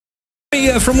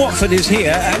From Watford is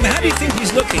here. How do you think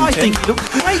he's looking, I Tim? think he looks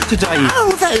great today.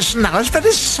 Oh, that's nice, but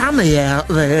it's sunny out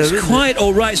there. It's quite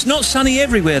all right. It's not sunny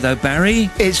everywhere, though, Barry.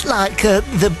 It's like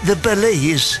the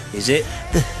Belize. Is it?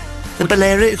 The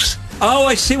Balearics. Oh,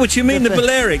 I see what you mean, the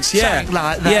Balearics, yeah. Something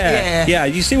like that, yeah.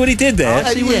 You see what he did there?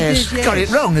 Yes, got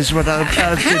it wrong is what I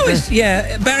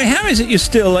Barry, how is it you're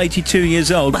still 82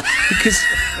 years old? Because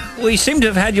we seem to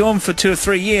have had you on for 2 or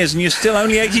 3 years and you're still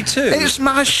only 82. It's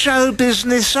my show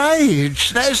business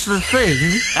age, that's the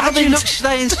thing. How do you look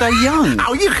staying so young?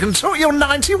 Oh, you can talk, you're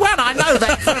 91, I know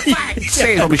that for a fact.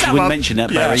 Probably shouldn't mention that,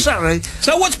 Barry. Sorry.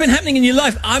 So what's been happening in your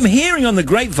life? I'm hearing on the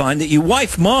grapevine that your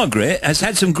wife, Margaret, has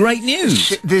had some great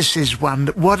news. This is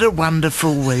what a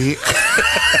wonderful week.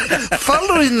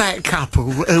 Following that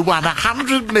couple who won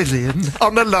 100 million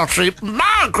on the lottery,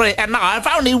 Margaret and I have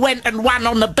only went and won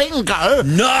on the bingo.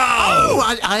 No!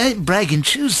 Oh, I ain't bragging.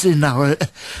 Tuesday, no.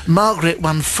 Margaret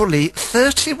won fully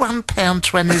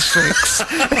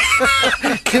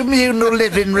 £31.26. Communal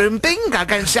living room bingo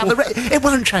against the other. It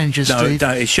won't change us, Steve. No,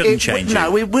 it shouldn't change.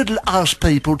 No, we would ask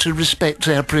people to respect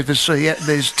our privacy at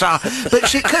this time. But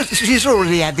she's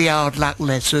already had the hard luck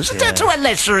letters. Yeah. To a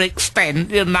lesser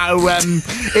extent, you know.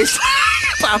 It's...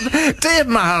 Dear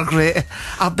Margaret,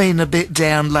 I've been a bit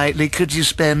down lately. Could you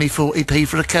spare me 40p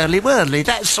for a curly-whirly?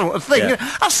 That sort of thing. Yeah.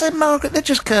 I said, Margaret, they're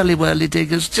just curly-whirly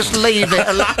diggers. Just leave it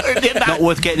alone, you know. Not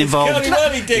worth getting involved.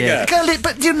 Curly-whirly digger. Yeah.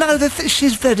 But you know,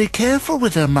 she's very careful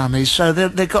with her money, so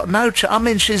they've got no... I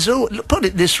mean, she's all... Put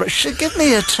it this way, she'd give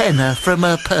me a tenner from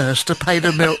her purse to pay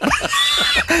the milk.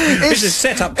 There's a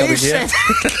set-up coming here.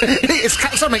 It's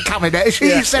something coming there.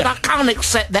 She said, I can't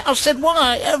accept that. I said,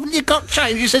 why? Haven't you got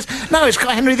change? She says, no, it's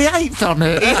got Henry VIII on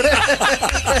it.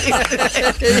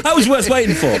 That was worth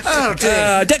waiting for. Oh,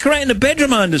 dear. Decorating the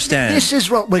bedroom, I understand. This is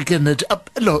what we're going to do.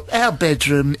 Look, our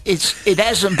bedroom, it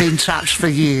hasn't been touched for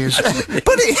years.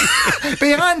 But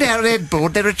behind our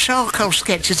headboard, there are charcoal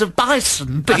sketches of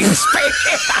bison being spent.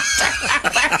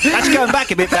 That's going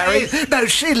back a bit, Barry. No,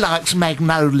 she likes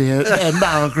magnolia,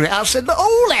 Margaret. I said,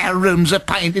 all our rooms are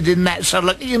painted in that, so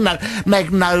look, you know,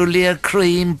 magnolia,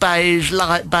 cream, beige,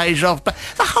 light beige, off beige.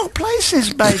 The whole place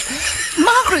is beige.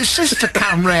 Margaret's sister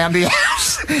come round the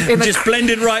house. Just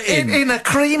blended right in. In a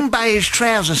cream beige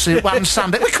trouser suit one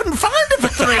Sunday. We couldn't find her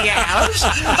for 3 hours.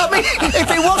 I mean, if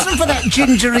it wasn't for that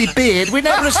gingery beard, we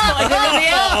never have spotted her in the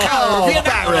alcove.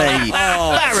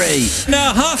 Barry.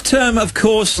 Now, half-term, of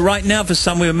course, right now for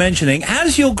some we were mentioning.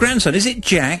 How's your grandson? Is it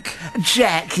Jack?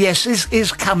 Jack, yes,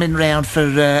 is coming round for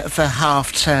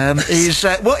half-term. He's,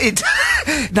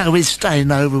 no, he's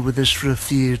staying over with us for a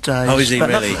few days. Oh, is he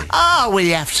really? We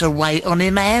have to wait on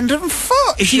him hand and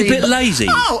foot. Is he a bit lazy?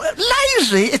 Oh,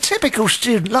 lazy? A typical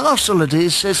student. Last holiday he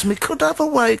says to me, could I have a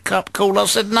wake-up call? I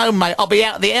said, no, mate, I'll be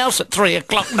out of the house at 3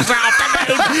 o'clock this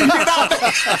afternoon. You know?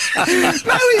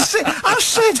 No, I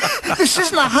said, this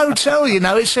isn't a hotel, you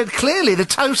know. He said, clearly the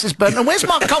toast is burnt. And where's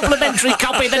my complimentary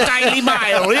copy of the Daily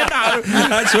Mail, you know?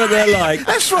 That's what they're like.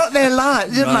 That's what they're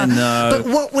like, you know. I know. But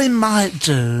what we might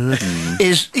do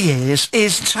is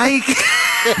take...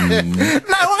 No,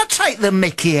 I take the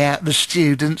mickey out the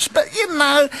students, but, you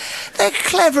know, they're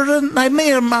clever, aren't they?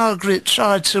 Me and Margaret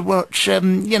tried to watch,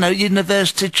 you know,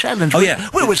 University Challenge. Oh, yeah.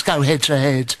 We always go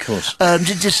head-to-head. Of course.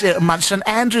 Did you see it once? St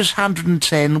Andrews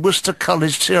 110, Worcester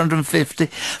College 250.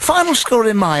 Final score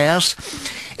in my house...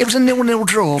 It was a 0-0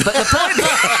 draw, but the point...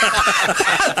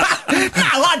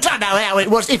 No, I don't know how it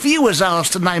was. If you was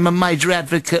asked to name a major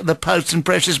advocate of the post and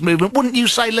precious movement, wouldn't you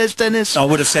say Les Dennis? I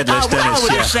would have said Les Dennis, I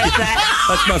would have said that.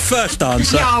 That's my first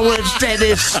answer. Yarwards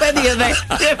Dennis, any of that.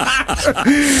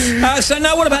 So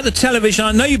now what about the television?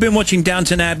 I know you've been watching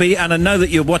Downton Abbey, and I know that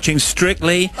you're watching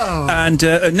Strictly. And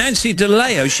Nancy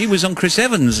DeLeo, she was on Chris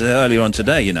Evans earlier on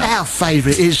today, you know. Our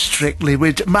favourite is Strictly.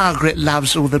 Margaret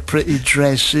loves all the pretty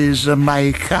dresses and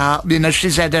makeup. You know,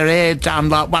 she's had her hair done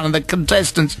like one of the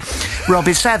contestants,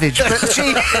 Robbie Savage. But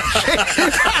she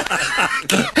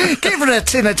give her a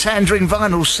tin of tangerine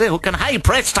vinyl silk, and hey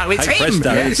presto, it's him.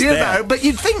 Presto, it's you there. know, but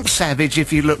you'd think Savage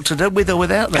if you looked at her with or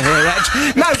without the hair.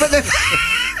 No, but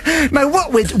no,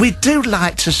 what we do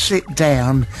like to sit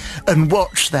down and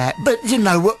watch that. But you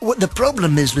know what the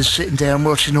problem is with sitting down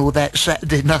watching all that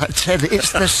Saturday night telly?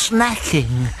 It's the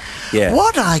snacking. Yeah.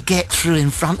 What I get through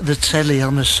in front of the telly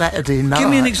on a Saturday night. Give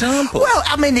me an example. Well,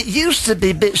 I mean, it used to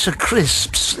be bits of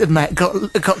crisps and that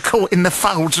got caught in the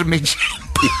folds of my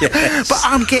jumper. Yes. But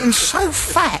I'm getting so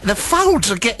fat, the folds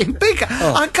are getting bigger.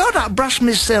 I got up, brushed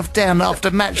myself down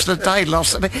after Match of the Day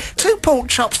loss. 2 pork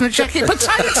chops and a jacket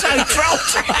potato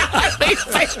dropped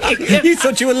out. You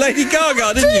thought you were Lady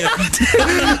Gaga, didn't you?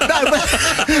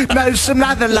 No, some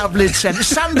other lovely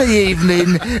Sunday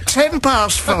evening,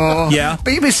 4:10. Yeah.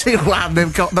 BBC One,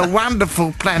 they've got the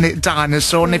wonderful Planet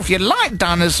Dinosaur, and if you like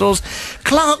dinosaurs,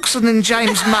 Clarkson and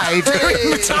James May are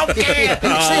in the top gear. See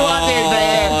what I did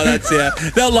there? Oh, that's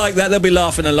They'll like that. They'll be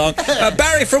laughing along.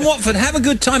 Barry from Watford, have a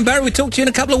good time, Barry. We'll talk to you in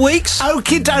a couple of weeks.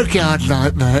 Okie dokie, I'd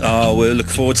like that. Oh, we'll look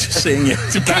forward to seeing you.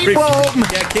 Keep warm.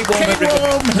 Yeah, keep warm, Keep everybody.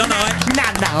 warm. Night-night.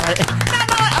 Night-night.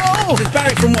 Night-night. Oh. This is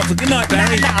Barry from Watford. Good night,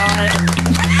 Barry. Night-night.